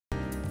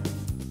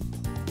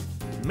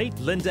Meet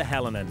Linda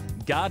Hallinan,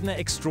 gardener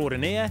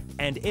extraordinaire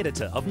and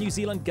editor of New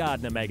Zealand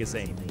Gardener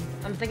magazine.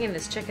 I'm thinking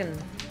this chicken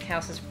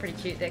house is pretty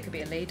cute. That could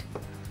be a lead.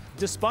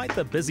 Despite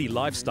the busy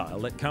lifestyle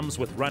that comes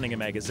with running a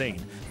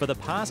magazine, for the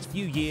past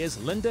few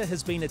years, Linda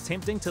has been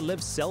attempting to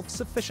live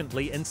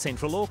self-sufficiently in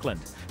central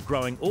Auckland,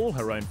 growing all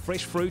her own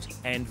fresh fruit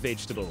and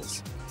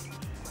vegetables.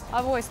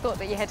 I've always thought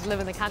that you had to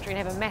live in the country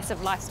and have a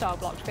massive lifestyle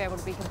block to be able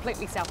to be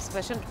completely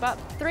self-sufficient, but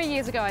 3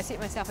 years ago I set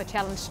myself a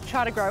challenge to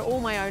try to grow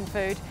all my own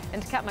food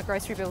and to cut my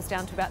grocery bills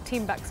down to about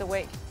 $10 a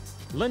week.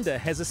 Linda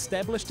has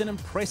established an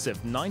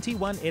impressive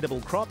 91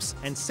 edible crops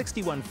and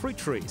 61 fruit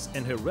trees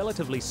in her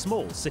relatively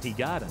small city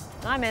garden.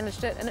 I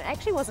managed it and it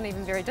actually wasn't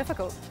even very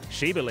difficult.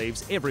 She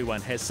believes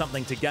everyone has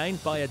something to gain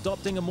by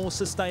adopting a more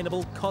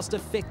sustainable,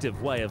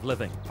 cost-effective way of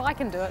living. If I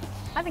can do it,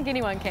 I think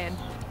anyone can.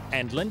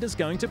 And Linda's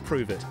going to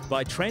prove it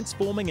by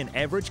transforming an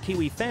average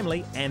Kiwi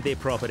family and their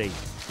property.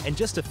 In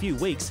just a few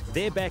weeks,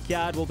 their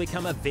backyard will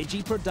become a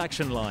veggie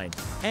production line,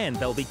 and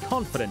they'll be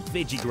confident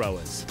veggie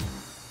growers.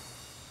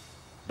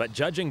 But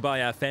judging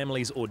by our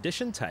family's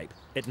audition tape,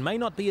 it may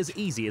not be as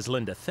easy as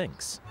Linda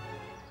thinks.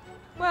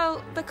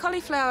 Well, the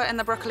cauliflower and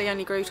the broccoli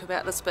only grew to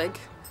about this big,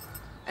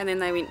 and then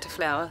they went to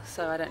flower,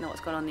 so I don't know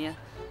what's gone on there.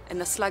 And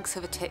the slugs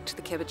have attacked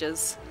the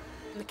cabbages.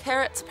 And the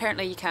carrots,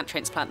 apparently you can't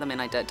transplant them,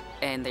 and I did,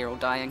 and they're all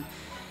dying.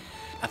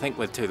 I think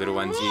with two little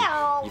ones,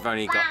 you've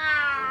only got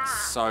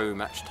so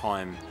much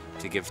time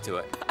to give to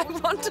it. I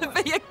want to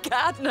be a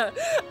gardener.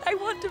 I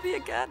want to be a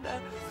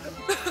gardener.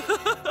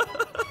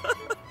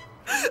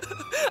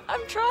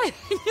 I'm trying.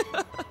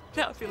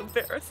 Now I feel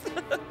embarrassed.